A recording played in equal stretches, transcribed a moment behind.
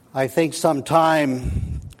I think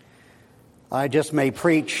sometime I just may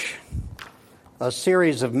preach a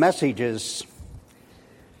series of messages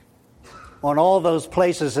on all those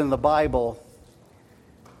places in the Bible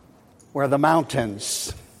where the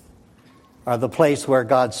mountains are the place where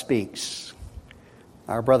God speaks.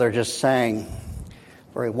 Our brother just sang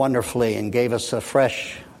very wonderfully and gave us a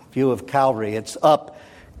fresh view of Calvary. It's up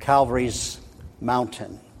Calvary's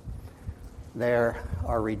mountain. There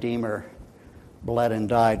our Redeemer bled and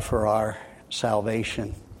died for our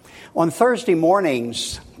salvation. On Thursday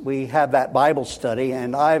mornings, we have that Bible study,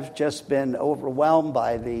 and I've just been overwhelmed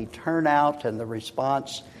by the turnout and the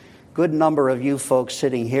response. Good number of you folks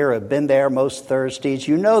sitting here have been there most Thursdays.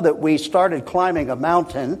 You know that we started climbing a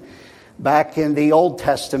mountain back in the Old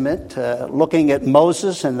Testament, looking at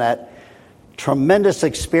Moses and that tremendous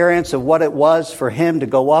experience of what it was for him to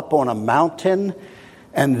go up on a mountain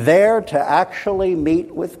and there to actually meet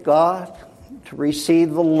with God, to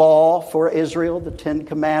receive the law for Israel, the Ten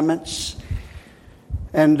Commandments.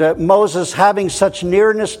 And Moses having such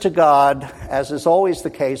nearness to God, as is always the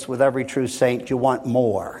case with every true saint, you want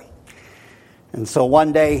more. And so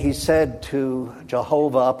one day he said to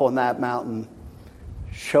Jehovah up on that mountain,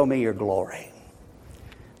 "Show me your glory."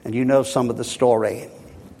 And you know some of the story,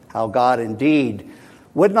 how God indeed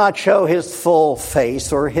would not show his full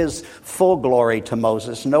face or his full glory to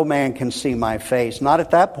Moses. No man can see my face, not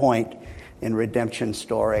at that point in redemption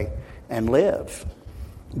story, and live.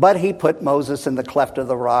 But he put Moses in the cleft of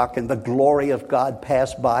the rock, and the glory of God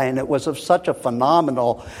passed by, and it was of such a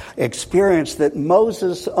phenomenal experience that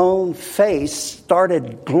Moses' own face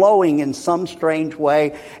started glowing in some strange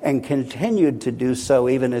way and continued to do so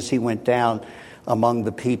even as he went down among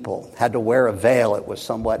the people. Had to wear a veil. It was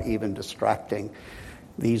somewhat even distracting.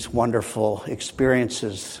 These wonderful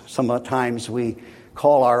experiences, sometimes we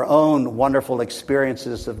call our own wonderful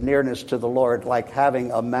experiences of nearness to the Lord like having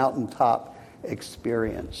a mountaintop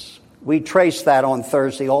experience. We trace that on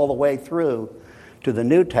Thursday all the way through to the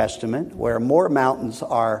New Testament, where more mountains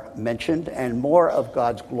are mentioned and more of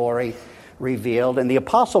God's glory revealed. And the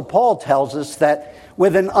Apostle Paul tells us that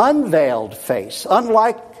with an unveiled face,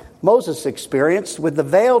 unlike Moses' experience, with the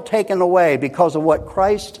veil taken away because of what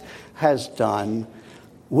Christ has done,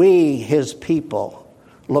 we, his people,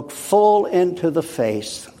 look full into the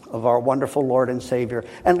face of our wonderful Lord and Savior.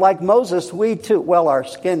 And like Moses, we too, well, our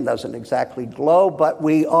skin doesn't exactly glow, but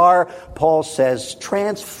we are, Paul says,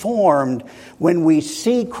 transformed when we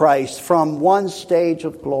see Christ from one stage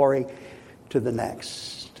of glory to the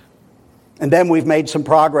next. And then we've made some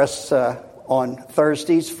progress on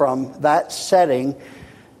Thursdays from that setting,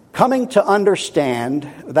 coming to understand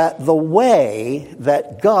that the way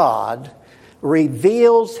that God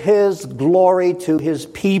reveals his glory to his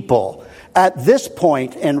people at this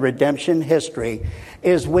point in redemption history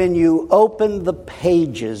is when you open the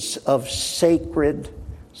pages of sacred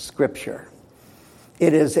Scripture.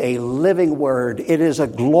 It is a living word. It is a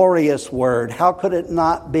glorious word. How could it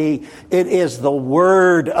not be? It is the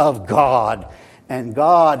Word of God. And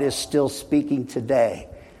God is still speaking today,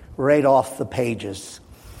 right off the pages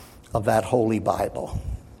of that Holy Bible.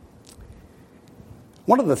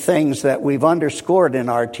 One of the things that we've underscored in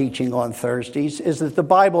our teaching on Thursdays is that the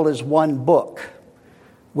Bible is one book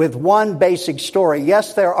with one basic story.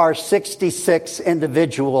 Yes, there are 66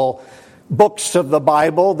 individual books of the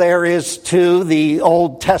Bible. There is two, the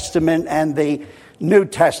Old Testament and the New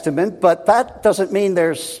Testament, but that doesn't mean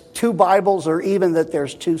there's two Bibles or even that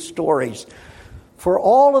there's two stories. For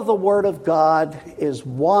all of the Word of God is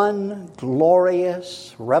one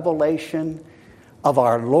glorious revelation of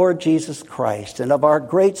our Lord Jesus Christ and of our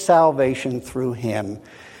great salvation through him.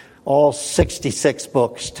 All 66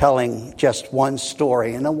 books telling just one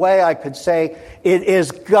story. In a way, I could say it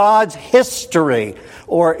is God's history,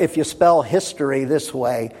 or if you spell history this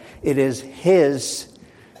way, it is his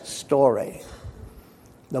story.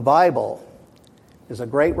 The Bible is a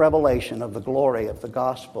great revelation of the glory of the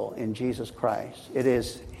gospel in Jesus Christ. It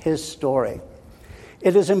is his story.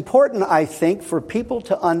 It is important, I think, for people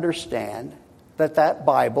to understand that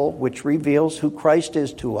Bible, which reveals who Christ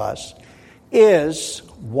is to us, is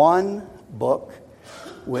one book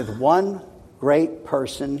with one great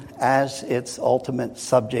person as its ultimate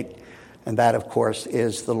subject, and that, of course,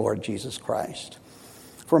 is the Lord Jesus Christ.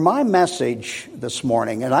 For my message this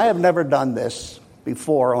morning, and I have never done this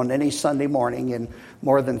before on any Sunday morning in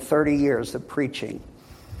more than 30 years of preaching,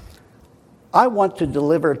 I want to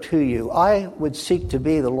deliver to you, I would seek to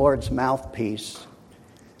be the Lord's mouthpiece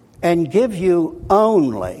and give you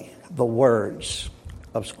only the words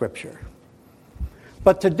of Scripture.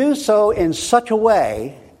 But to do so in such a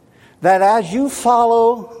way that as you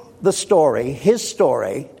follow the story, his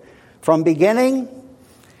story, from beginning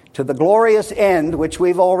to the glorious end, which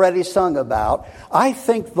we've already sung about, I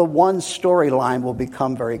think the one storyline will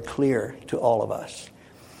become very clear to all of us.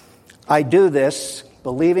 I do this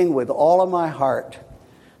believing with all of my heart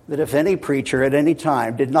that if any preacher at any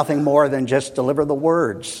time did nothing more than just deliver the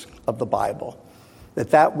words of the Bible,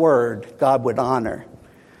 that word God would honor,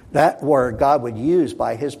 that word God would use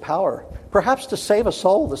by his power, perhaps to save a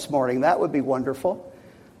soul this morning. That would be wonderful.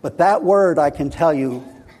 But that word, I can tell you,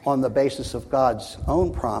 on the basis of God's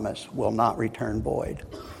own promise, will not return void.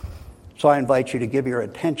 So I invite you to give your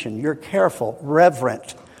attention, your careful,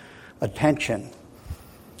 reverent attention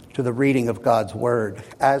to the reading of God's word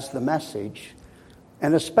as the message,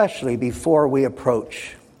 and especially before we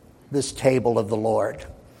approach this table of the Lord.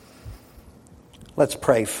 Let's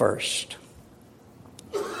pray first.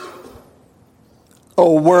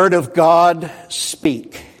 O word of God,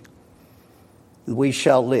 speak, and we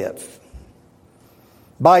shall live.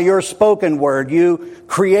 By your spoken word, you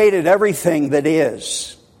created everything that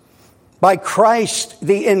is. By Christ,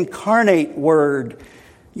 the incarnate word,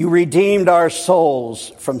 you redeemed our souls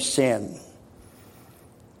from sin.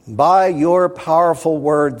 By your powerful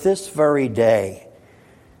word this very day,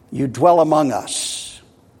 you dwell among us.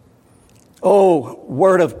 O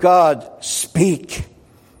word of God, speak,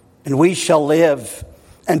 and we shall live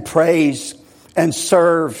and praise and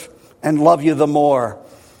serve and love you the more.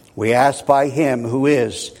 We ask by him who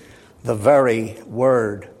is the very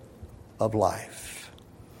word of life.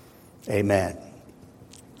 Amen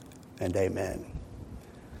and amen.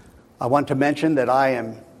 I want to mention that I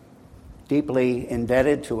am deeply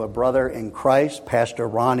indebted to a brother in Christ, Pastor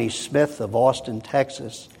Ronnie Smith of Austin,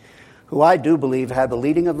 Texas, who I do believe had the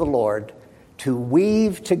leading of the Lord to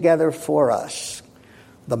weave together for us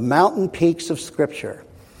the mountain peaks of Scripture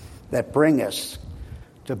that bring us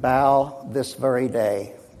to bow this very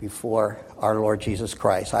day before our Lord Jesus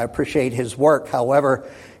Christ. I appreciate his work. However,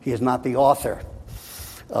 he is not the author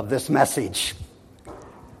of this message.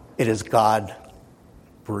 It is God-breathed.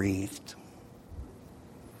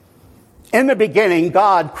 In the beginning,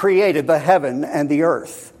 God created the heaven and the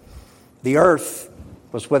earth. The earth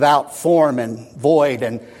was without form and void,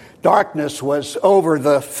 and darkness was over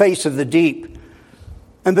the face of the deep.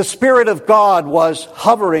 And the Spirit of God was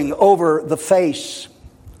hovering over the face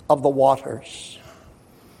of the waters.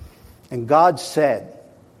 And God said,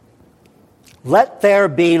 "Let there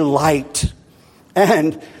be light."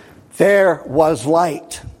 And there was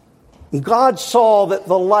light. And God saw that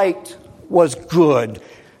the light was good.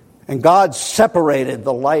 And God separated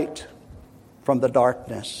the light from the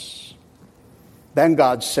darkness. Then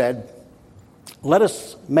God said, "Let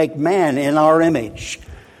us make man in our image,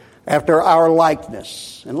 after our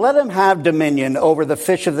likeness, and let him have dominion over the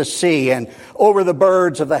fish of the sea, and over the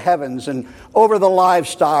birds of the heavens, and over the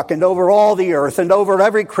livestock, and over all the earth, and over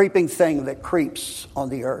every creeping thing that creeps on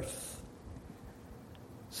the earth."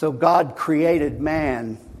 So God created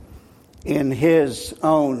man in his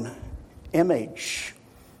own image.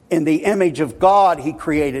 In the image of God, he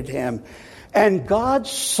created him. And God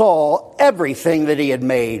saw everything that he had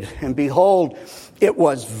made, and behold, it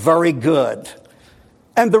was very good.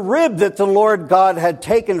 And the rib that the Lord God had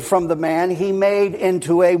taken from the man, he made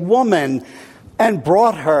into a woman and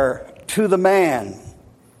brought her to the man.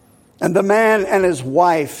 And the man and his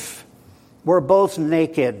wife were both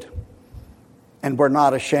naked and were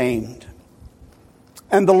not ashamed.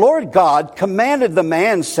 And the Lord God commanded the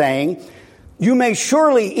man, saying, "You may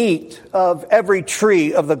surely eat of every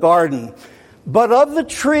tree of the garden, but of the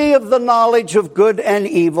tree of the knowledge of good and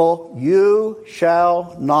evil you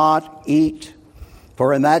shall not eat.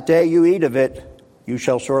 For in that day you eat of it, you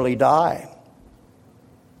shall surely die."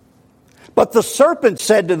 But the serpent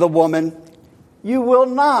said to the woman, "You will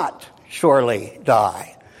not surely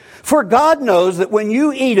die. For God knows that when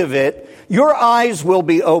you eat of it, your eyes will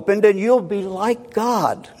be opened, and you'll be like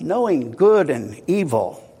God, knowing good and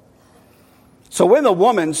evil." So when the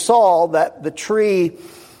woman saw that the tree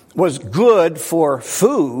was good for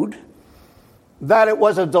food, that it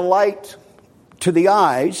was a delight to the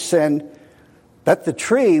eyes, and that the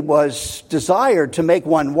tree was desired to make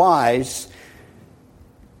one wise,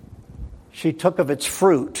 she took of its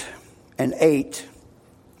fruit and ate.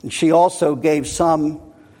 And she also gave some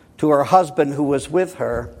to her husband who was with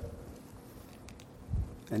her,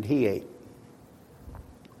 and he ate.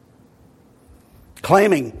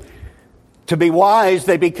 Claiming to be wise,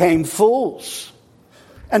 they became fools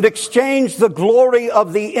and exchanged the glory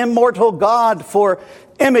of the immortal God for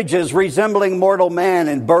images resembling mortal man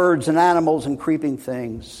and birds and animals and creeping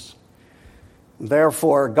things.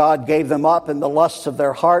 Therefore, God gave them up in the lusts of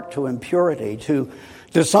their heart to impurity, to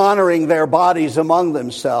dishonoring their bodies among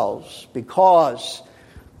themselves, because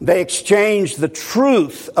They exchanged the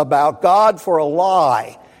truth about God for a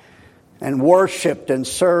lie and worshiped and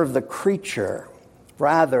served the creature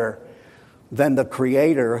rather than the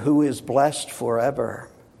Creator, who is blessed forever.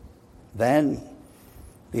 Then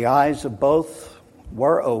the eyes of both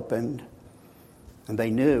were opened, and they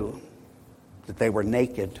knew that they were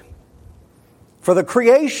naked. For the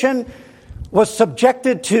creation was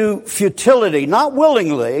subjected to futility, not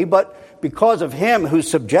willingly, but because of him who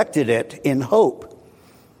subjected it in hope.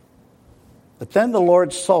 But then the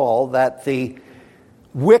Lord saw that the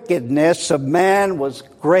wickedness of man was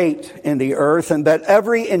great in the earth, and that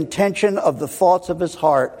every intention of the thoughts of his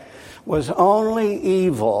heart was only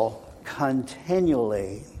evil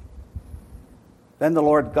continually. Then the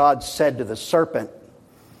Lord God said to the serpent,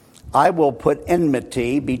 I will put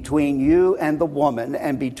enmity between you and the woman,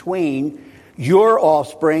 and between your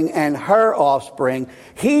offspring and her offspring.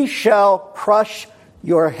 He shall crush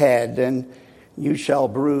your head, and you shall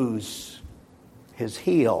bruise his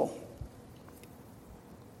heel.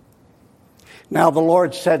 Now the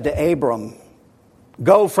Lord said to Abram,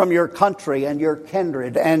 go from your country and your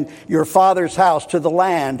kindred and your father's house to the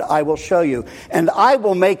land I will show you. And I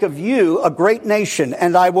will make of you a great nation,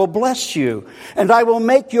 and I will bless you. And I will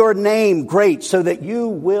make your name great so that you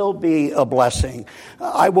will be a blessing.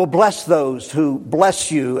 I will bless those who bless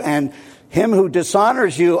you, and him who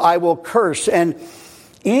dishonors you I will curse. And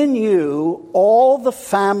in you all the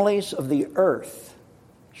families of the earth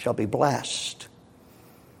shall be blessed.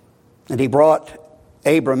 And he brought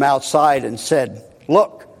Abram outside and said,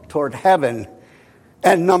 look toward heaven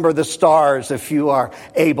and number the stars if you are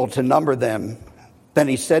able to number them. Then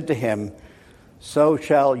he said to him, so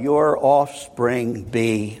shall your offspring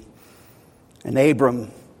be. And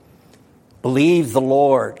Abram believed the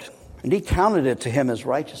Lord, and he counted it to him as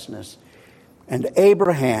righteousness. And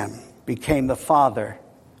Abraham became the father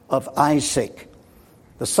of Isaac.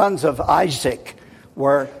 The sons of Isaac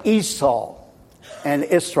were Esau and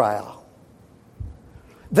Israel.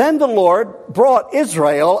 Then the Lord brought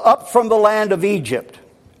Israel up from the land of Egypt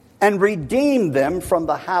and redeemed them from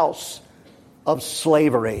the house of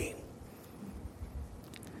slavery.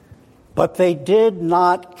 But they did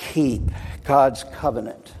not keep God's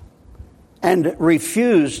covenant and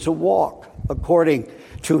refused to walk according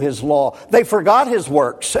to his law. They forgot his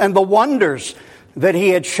works and the wonders that he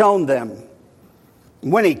had shown them.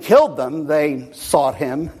 When he killed them, they sought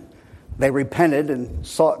him. They repented and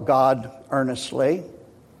sought God earnestly.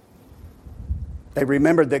 They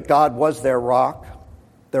remembered that God was their rock,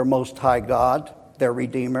 their most high God, their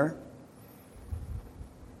Redeemer.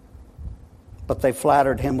 But they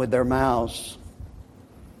flattered him with their mouths.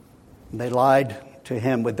 They lied to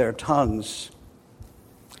him with their tongues.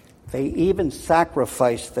 They even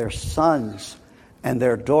sacrificed their sons and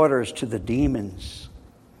their daughters to the demons.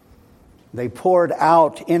 They poured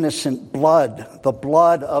out innocent blood, the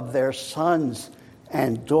blood of their sons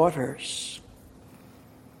and daughters.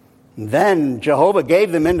 Then Jehovah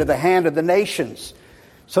gave them into the hand of the nations,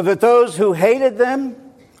 so that those who hated them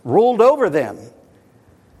ruled over them.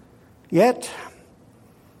 Yet,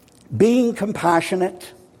 being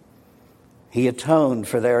compassionate, he atoned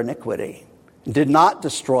for their iniquity, and did not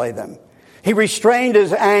destroy them. He restrained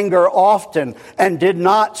his anger often, and did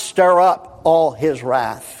not stir up all his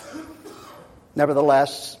wrath.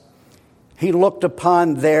 Nevertheless, he looked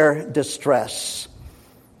upon their distress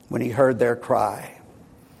when he heard their cry.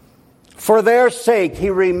 For their sake,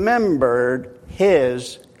 he remembered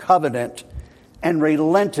his covenant and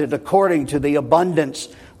relented according to the abundance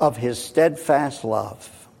of his steadfast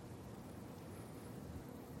love.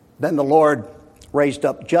 Then the Lord raised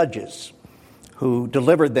up judges who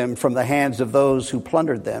delivered them from the hands of those who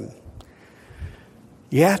plundered them.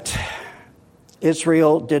 Yet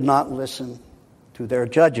Israel did not listen to their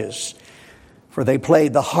judges, for they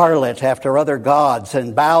played the harlot after other gods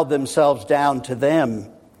and bowed themselves down to them.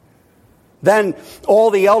 Then all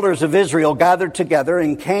the elders of Israel gathered together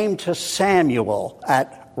and came to Samuel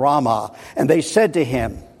at Ramah. And they said to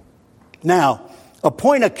him, now,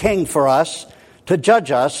 appoint a king for us to judge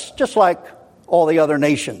us, just like all the other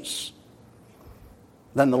nations.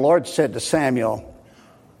 Then the Lord said to Samuel,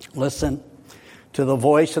 listen to the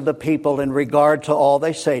voice of the people in regard to all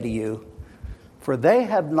they say to you, for they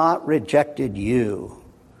have not rejected you,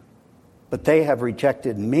 but they have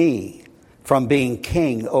rejected me from being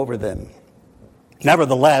king over them.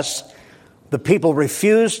 Nevertheless, the people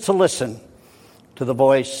refused to listen to the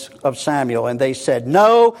voice of Samuel, and they said,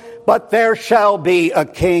 no, but there shall be a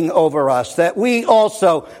king over us, that we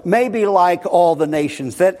also may be like all the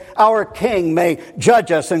nations, that our king may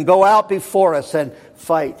judge us and go out before us and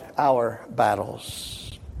fight our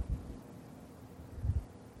battles.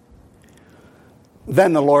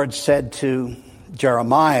 Then the Lord said to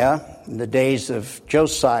Jeremiah in the days of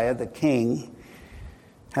Josiah the king,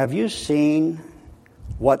 have you seen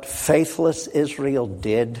what faithless Israel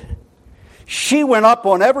did? She went up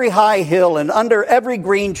on every high hill and under every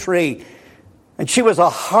green tree, and she was a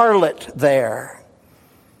harlot there.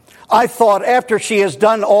 I thought after she has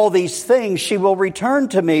done all these things, she will return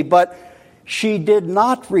to me, but she did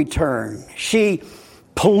not return. She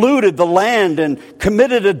polluted the land and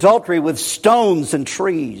committed adultery with stones and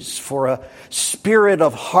trees, for a spirit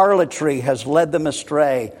of harlotry has led them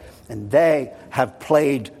astray, and they have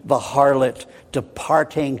played the harlot,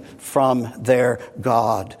 departing from their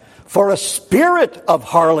God. For a spirit of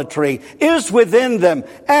harlotry is within them,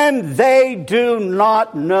 and they do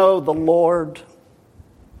not know the Lord.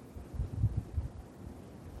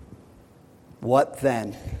 What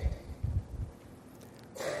then?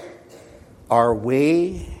 Are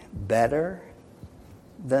we better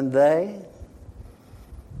than they?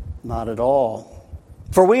 Not at all.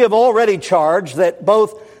 For we have already charged that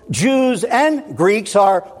both Jews and Greeks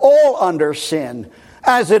are all under sin.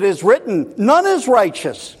 As it is written, none is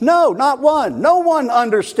righteous. No, not one. No one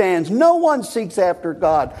understands. No one seeks after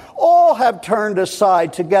God. All have turned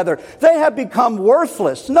aside together. They have become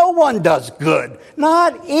worthless. No one does good.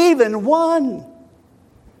 Not even one.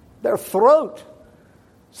 Their throat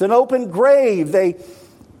is an open grave. They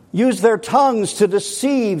use their tongues to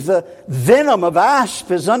deceive. The venom of asp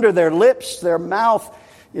is under their lips. Their mouth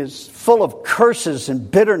is full of curses and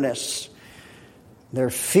bitterness. Their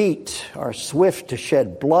feet are swift to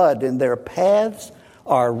shed blood, and their paths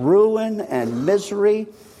are ruin and misery.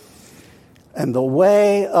 And the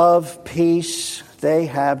way of peace they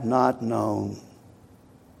have not known.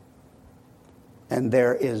 And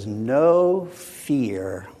there is no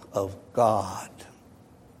fear of God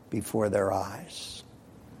before their eyes.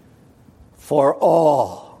 For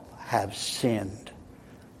all have sinned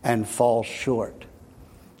and fall short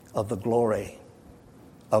of the glory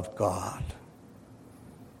of God.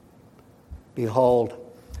 Behold,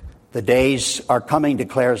 the days are coming,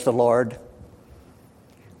 declares the Lord,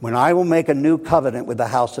 when I will make a new covenant with the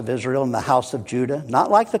house of Israel and the house of Judah,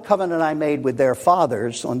 not like the covenant I made with their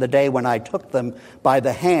fathers on the day when I took them by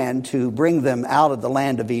the hand to bring them out of the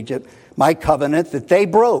land of Egypt, my covenant that they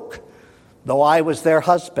broke, though I was their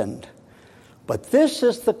husband. But this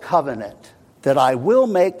is the covenant that I will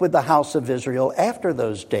make with the house of Israel after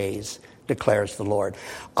those days, declares the Lord.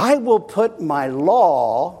 I will put my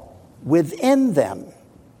law within them,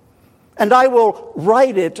 and I will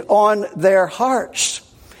write it on their hearts,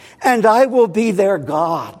 and I will be their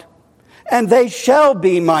God, and they shall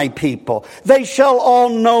be my people. They shall all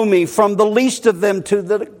know me, from the least of them to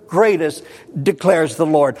the greatest, declares the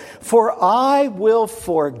Lord. For I will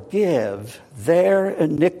forgive their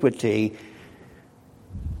iniquity,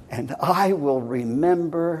 and I will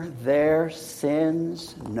remember their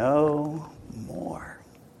sins no more.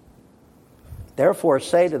 Therefore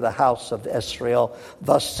say to the house of Israel,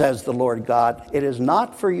 thus says the Lord God, it is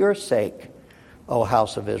not for your sake, O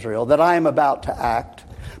house of Israel, that I am about to act,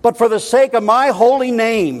 but for the sake of my holy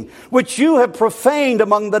name, which you have profaned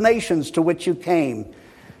among the nations to which you came.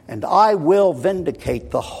 And I will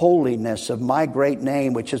vindicate the holiness of my great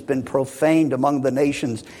name, which has been profaned among the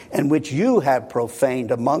nations, and which you have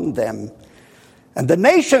profaned among them. And the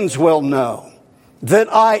nations will know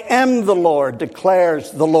that I am the Lord,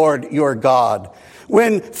 declares the Lord your God,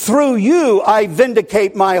 when through you I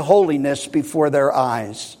vindicate my holiness before their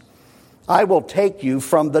eyes. I will take you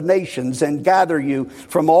from the nations and gather you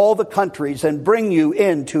from all the countries and bring you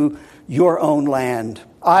into your own land.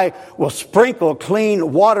 I will sprinkle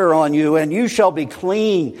clean water on you, and you shall be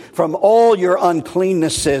clean from all your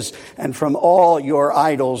uncleannesses, and from all your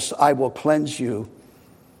idols I will cleanse you.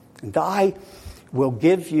 And I will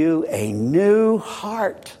give you a new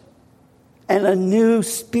heart, and a new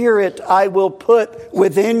spirit I will put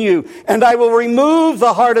within you. And I will remove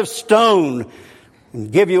the heart of stone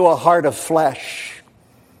and give you a heart of flesh.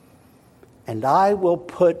 And I will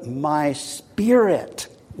put my spirit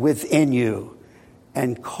within you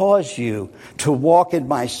and cause you to walk in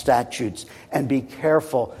my statutes and be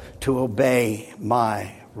careful to obey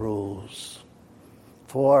my rules.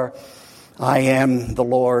 For I am the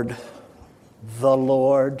Lord,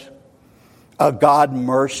 a God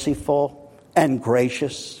merciful and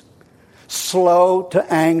gracious, slow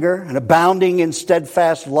to anger and abounding in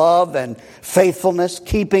steadfast love and faithfulness,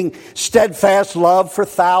 keeping steadfast love for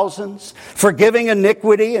thousands, forgiving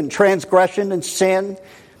iniquity and transgression and sin.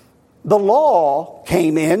 The law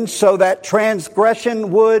came in so that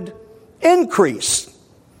transgression would increase.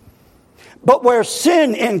 But where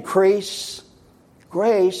sin increased,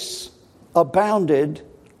 grace abounded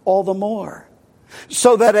all the more.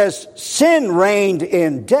 so that as sin reigned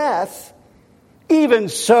in death, even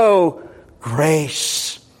so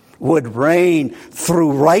grace would reign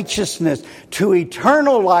through righteousness to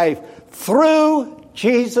eternal life through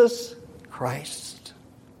Jesus Christ.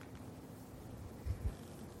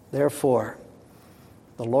 Therefore,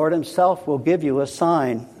 the Lord himself will give you a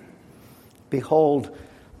sign. Behold,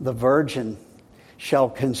 the virgin shall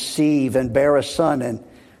conceive and bear a son, and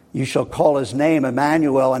you shall call his name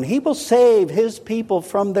Emmanuel, and he will save his people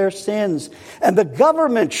from their sins. And the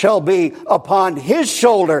government shall be upon his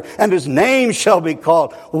shoulder, and his name shall be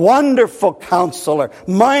called Wonderful Counselor,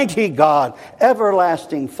 Mighty God,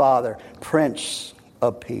 Everlasting Father, Prince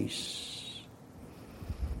of Peace.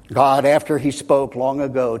 God, after he spoke long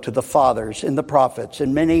ago to the fathers and the prophets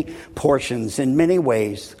in many portions, in many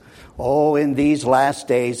ways, in these last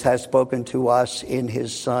days has spoken to us in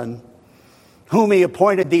his Son, whom he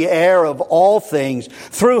appointed the heir of all things,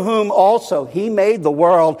 through whom also he made the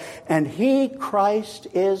world. And he, Christ,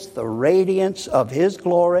 is the radiance of his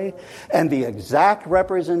glory and the exact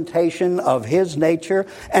representation of his nature,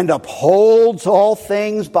 and upholds all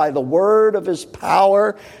things by the word of his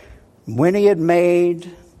power. When he had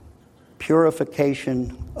made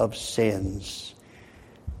purification of sins,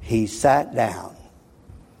 he sat down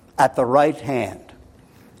at the right hand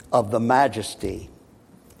of the Majesty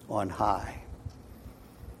on high.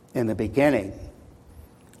 In the beginning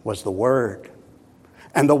was the Word,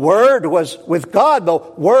 and the Word was with God. The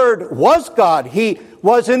Word was God. He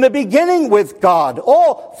was in the beginning with God.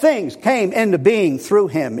 All things came into being through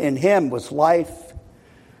him. In him was life,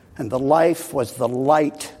 and the life was the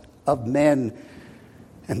light of men.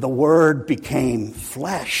 And the Word became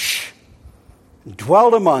flesh and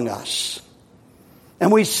dwelt among us.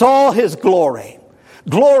 And we saw his glory,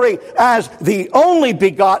 glory as the only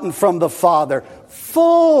begotten from the Father,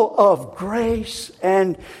 full of grace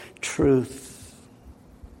and truth.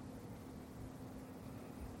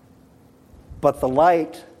 But the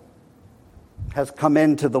light has come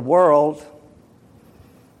into the world,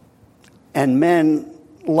 and men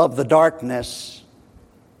love the darkness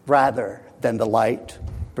rather than the light,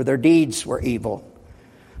 for their deeds were evil.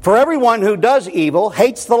 For everyone who does evil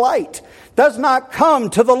hates the light, does not come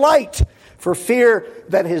to the light, for fear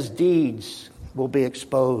that his deeds will be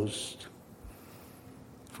exposed.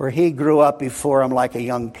 For he grew up before him like a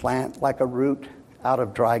young plant, like a root out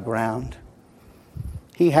of dry ground.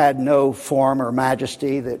 He had no form or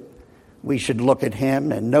majesty that we should look at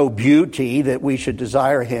him, and no beauty that we should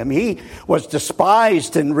desire him. He was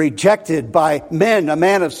despised and rejected by men, a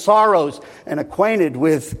man of sorrows and acquainted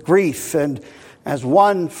with grief. And as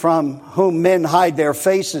one from whom men hide their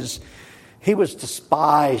faces, he was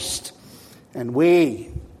despised, and we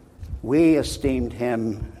esteemed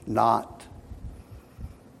him not.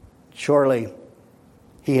 Surely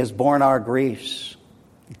he has borne our griefs,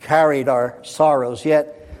 carried our sorrows,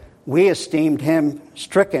 yet we esteemed him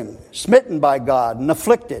stricken, smitten by God, and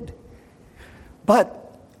afflicted.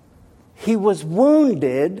 But he was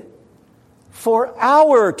wounded for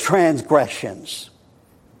our transgressions.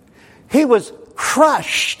 He was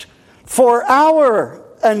crushed for our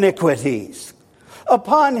iniquities.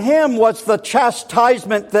 Upon him was the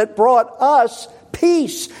chastisement that brought us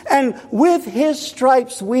peace, and with his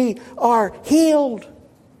stripes we are healed.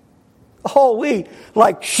 All we,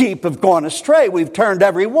 like sheep, have gone astray. We've turned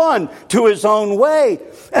every one to his own way.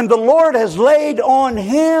 And the Lord has laid on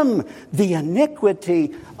him the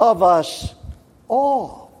iniquity of us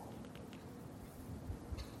all.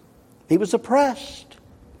 He was oppressed.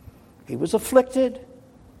 He was afflicted.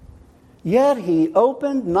 Yet he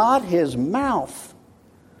opened not his mouth.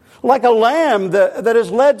 Like a lamb that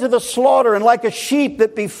is led to the slaughter, and like a sheep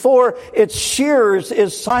that before its shearers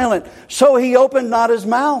is silent, so he opened not his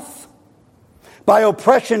mouth. By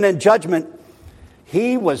oppression and judgment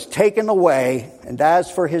he was taken away. And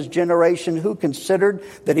as for his generation, who considered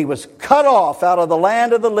that he was cut off out of the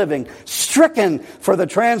land of the living, stricken for the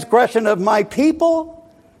transgression of my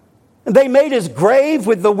people? And they made his grave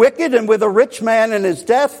with the wicked and with a rich man in his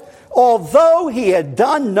death, although he had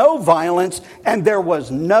done no violence, and there was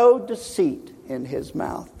no deceit in his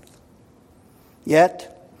mouth.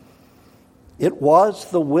 Yet it was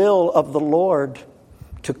the will of the Lord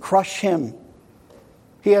to crush him.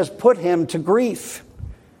 He has put him to grief.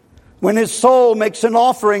 When his soul makes an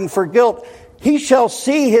offering for guilt, he shall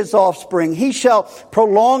see his offspring. He shall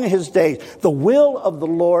prolong his days. The will of the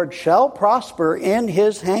Lord shall prosper in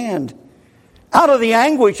his hand. Out of the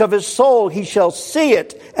anguish of his soul he shall see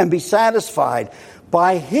it and be satisfied.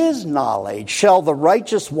 By his knowledge shall the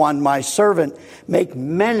righteous one, my servant, make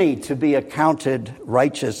many to be accounted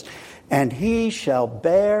righteous, and he shall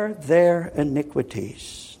bear their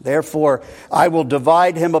iniquities. Therefore, I will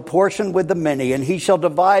divide him a portion with the many, and he shall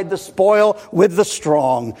divide the spoil with the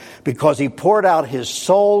strong, because he poured out his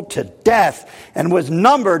soul to death and was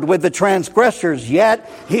numbered with the transgressors. Yet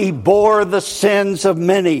he bore the sins of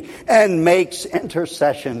many and makes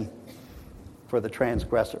intercession for the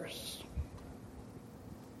transgressors.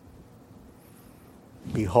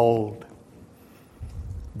 Behold,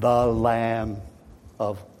 the Lamb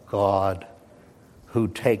of God who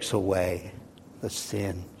takes away the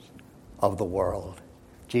sins of the world.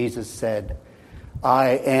 Jesus said, I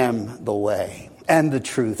am the way and the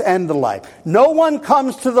truth and the life. No one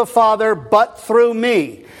comes to the Father but through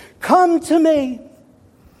me. Come to me,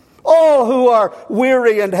 all who are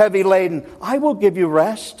weary and heavy laden. I will give you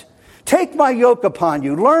rest. Take my yoke upon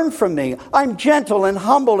you. Learn from me. I'm gentle and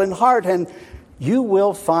humble in heart, and you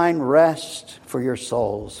will find rest for your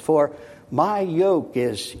souls. For my yoke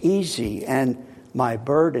is easy and my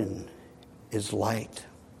burden is light.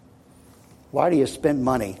 Why do you spend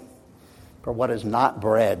money for what is not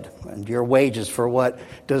bread, and your wages for what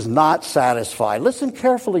does not satisfy? Listen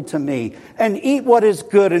carefully to me and eat what is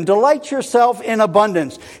good and delight yourself in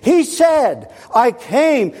abundance. He said, I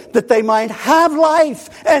came that they might have life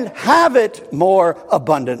and have it more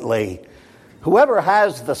abundantly. Whoever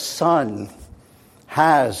has the Son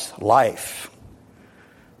has life.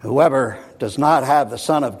 Whoever does not have the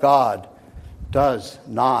Son of God does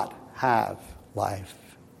not have life.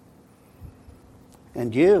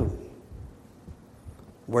 And you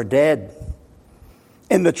were dead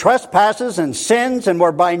in the trespasses and sins, and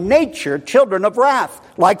were by nature children of wrath,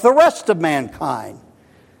 like the rest of mankind.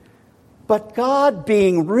 But God,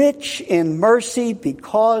 being rich in mercy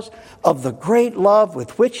because of the great love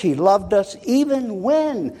with which he loved us, even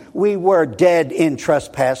when we were dead in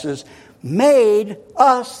trespasses, made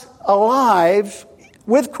us alive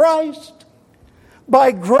with Christ.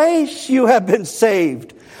 By grace you have been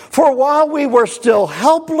saved. For while we were still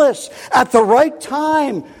helpless, at the right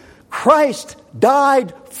time, Christ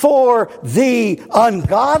died for the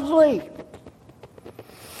ungodly.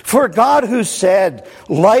 For God, who said,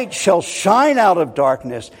 light shall shine out of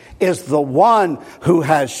darkness, is the one who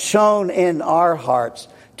has shone in our hearts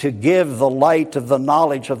to give the light of the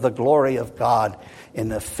knowledge of the glory of God in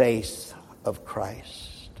the face of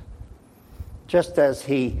Christ. Just as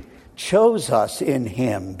he chose us in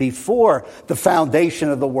him before the foundation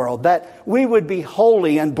of the world, that we would be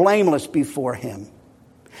holy and blameless before him.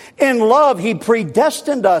 In love, he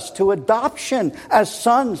predestined us to adoption as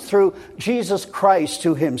sons through Jesus Christ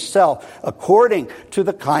to himself, according to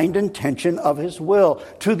the kind intention of his will,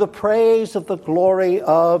 to the praise of the glory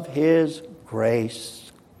of his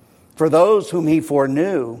grace. For those whom he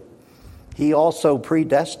foreknew, he also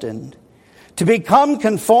predestined to become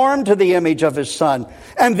conformed to the image of his Son.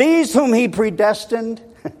 And these whom he predestined,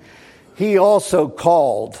 he also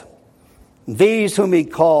called. These whom he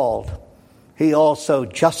called, he also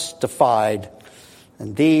justified.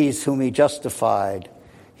 And these whom he justified,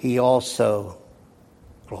 he also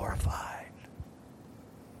glorified.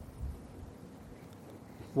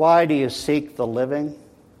 Why do you seek the living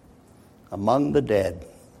among the dead?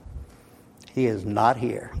 He is not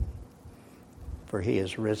here, for he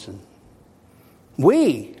is risen.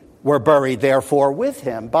 We were buried, therefore, with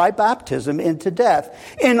him by baptism into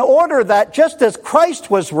death, in order that just as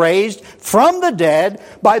Christ was raised from the dead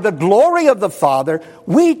by the glory of the Father,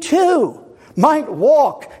 we too might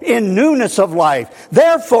walk in newness of life.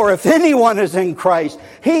 Therefore, if anyone is in Christ,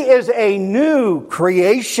 he is a new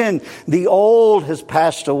creation. The old has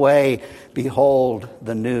passed away. Behold,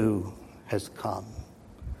 the new has come.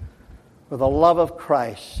 For the love of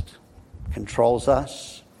Christ controls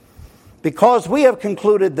us. Because we have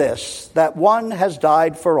concluded this, that one has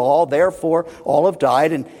died for all, therefore all have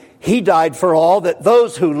died, and he died for all, that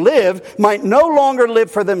those who live might no longer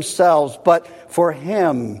live for themselves, but for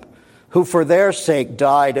him who for their sake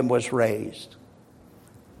died and was raised.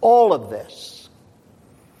 All of this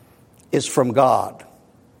is from God,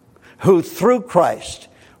 who through Christ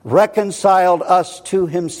reconciled us to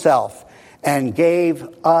himself and gave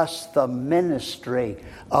us the ministry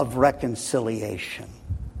of reconciliation.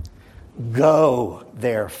 Go,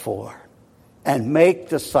 therefore, and make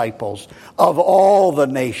disciples of all the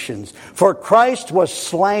nations. For Christ was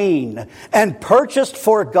slain and purchased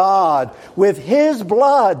for God with his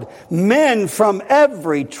blood men from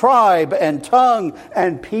every tribe and tongue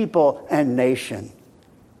and people and nation.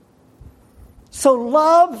 So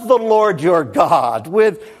love the Lord your God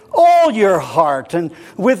with all your heart and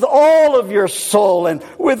with all of your soul and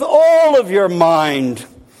with all of your mind.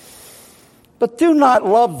 But do not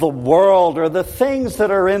love the world or the things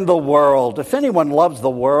that are in the world. If anyone loves the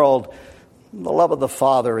world, the love of the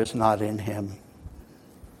Father is not in him.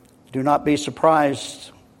 Do not be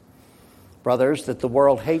surprised, brothers, that the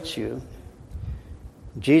world hates you.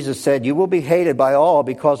 Jesus said, "You will be hated by all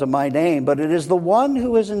because of my name, but it is the one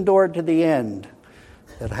who has endured to the end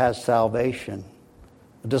that has salvation.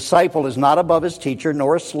 A disciple is not above his teacher,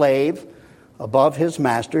 nor a slave above his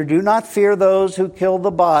master. Do not fear those who kill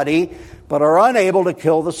the body, but are unable to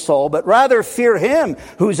kill the soul, but rather fear him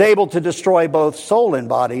who's able to destroy both soul and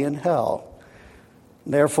body in hell.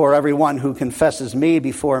 Therefore, everyone who confesses me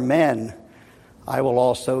before men, I will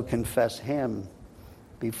also confess him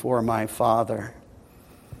before my Father.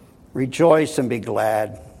 Rejoice and be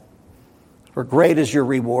glad, for great is your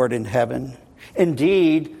reward in heaven.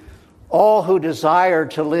 Indeed, all who desire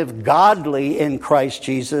to live godly in Christ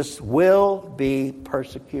Jesus will be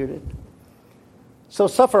persecuted. So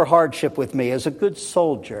suffer hardship with me as a good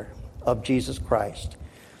soldier of Jesus Christ.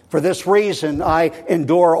 For this reason, I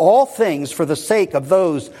endure all things for the sake of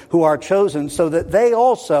those who are chosen, so that they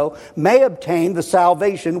also may obtain the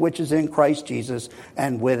salvation which is in Christ Jesus,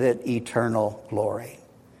 and with it eternal glory.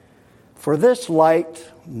 For this light,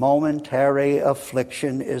 momentary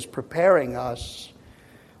affliction is preparing us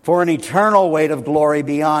for an eternal weight of glory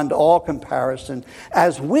beyond all comparison,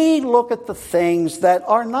 as we look at the things that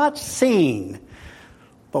are not seen,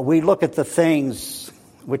 but we look at the things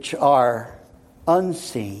which are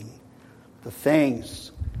unseen, the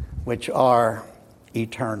things which are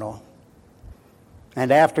eternal.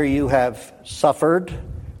 And after you have suffered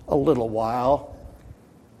a little while,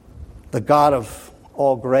 the God of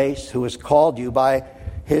all grace, who has called you by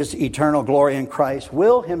his eternal glory in Christ,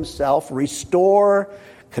 will himself restore,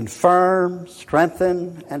 confirm,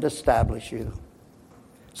 strengthen, and establish you.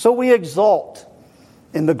 So we exult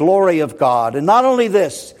in the glory of God. And not only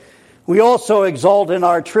this, we also exult in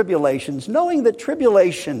our tribulations, knowing that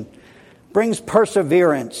tribulation brings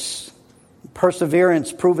perseverance.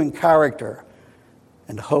 Perseverance proving character,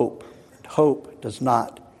 and hope. And hope does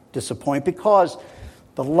not disappoint, because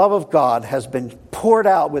the love of God has been poured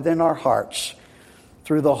out within our hearts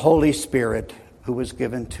through the Holy Spirit who was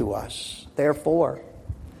given to us. Therefore,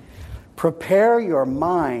 prepare your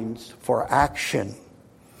minds for action.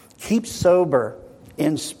 Keep sober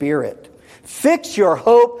in spirit. Fix your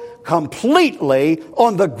hope completely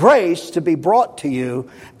on the grace to be brought to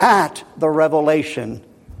you at the revelation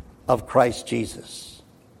of Christ Jesus.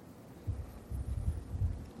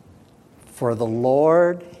 For the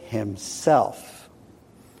Lord himself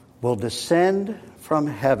will descend from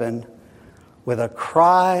heaven with a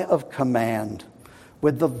cry of command,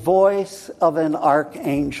 with the voice of an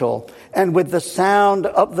archangel, and with the sound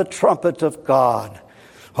of the trumpet of God.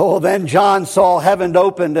 Oh, then John saw heaven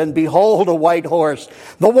opened, and behold, a white horse.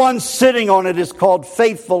 The one sitting on it is called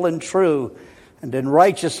Faithful and True, and in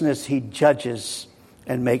righteousness he judges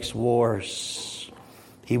and makes wars.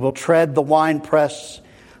 He will tread the winepress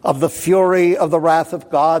of the fury of the wrath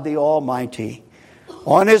of God the Almighty.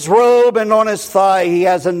 On his robe and on his thigh he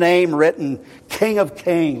has a name written, King of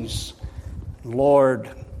Kings, Lord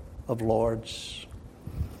of Lords.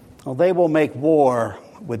 Well, they will make war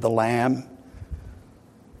with the Lamb,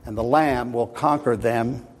 and the Lamb will conquer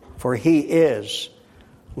them, for he is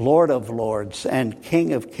Lord of Lords and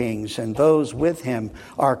King of Kings, and those with him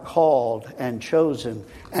are called and chosen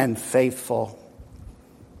and faithful.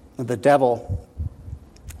 And the devil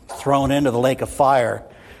thrown into the lake of fire.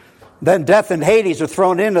 Then death and Hades are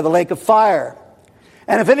thrown into the lake of fire.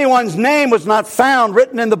 And if anyone's name was not found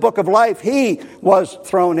written in the book of life, he was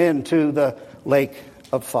thrown into the lake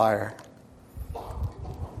of fire.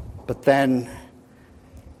 But then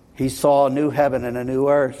he saw a new heaven and a new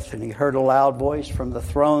earth, and he heard a loud voice from the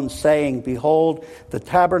throne saying, Behold, the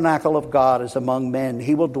tabernacle of God is among men.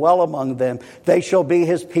 He will dwell among them. They shall be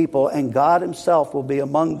his people, and God himself will be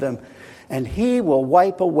among them. And he will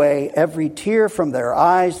wipe away every tear from their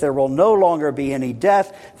eyes. There will no longer be any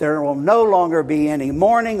death. There will no longer be any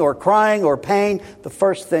mourning or crying or pain. The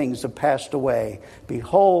first things have passed away.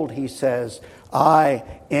 Behold, he says, I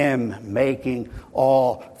am making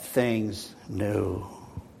all things new.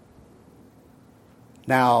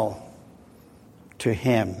 Now, to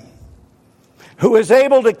him who is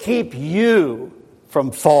able to keep you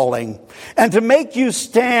from falling, and to make you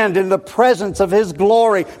stand in the presence of his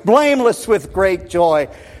glory, blameless with great joy.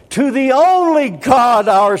 To the only God,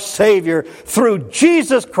 our Savior, through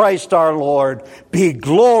Jesus Christ our Lord, be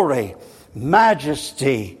glory,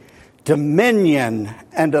 majesty, dominion,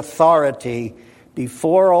 and authority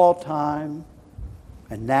before all time,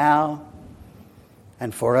 and now,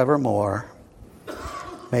 and forevermore.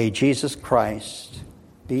 May Jesus Christ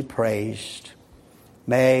be praised.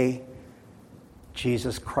 May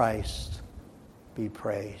Jesus Christ be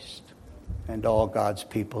praised. And all God's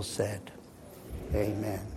people said, Amen.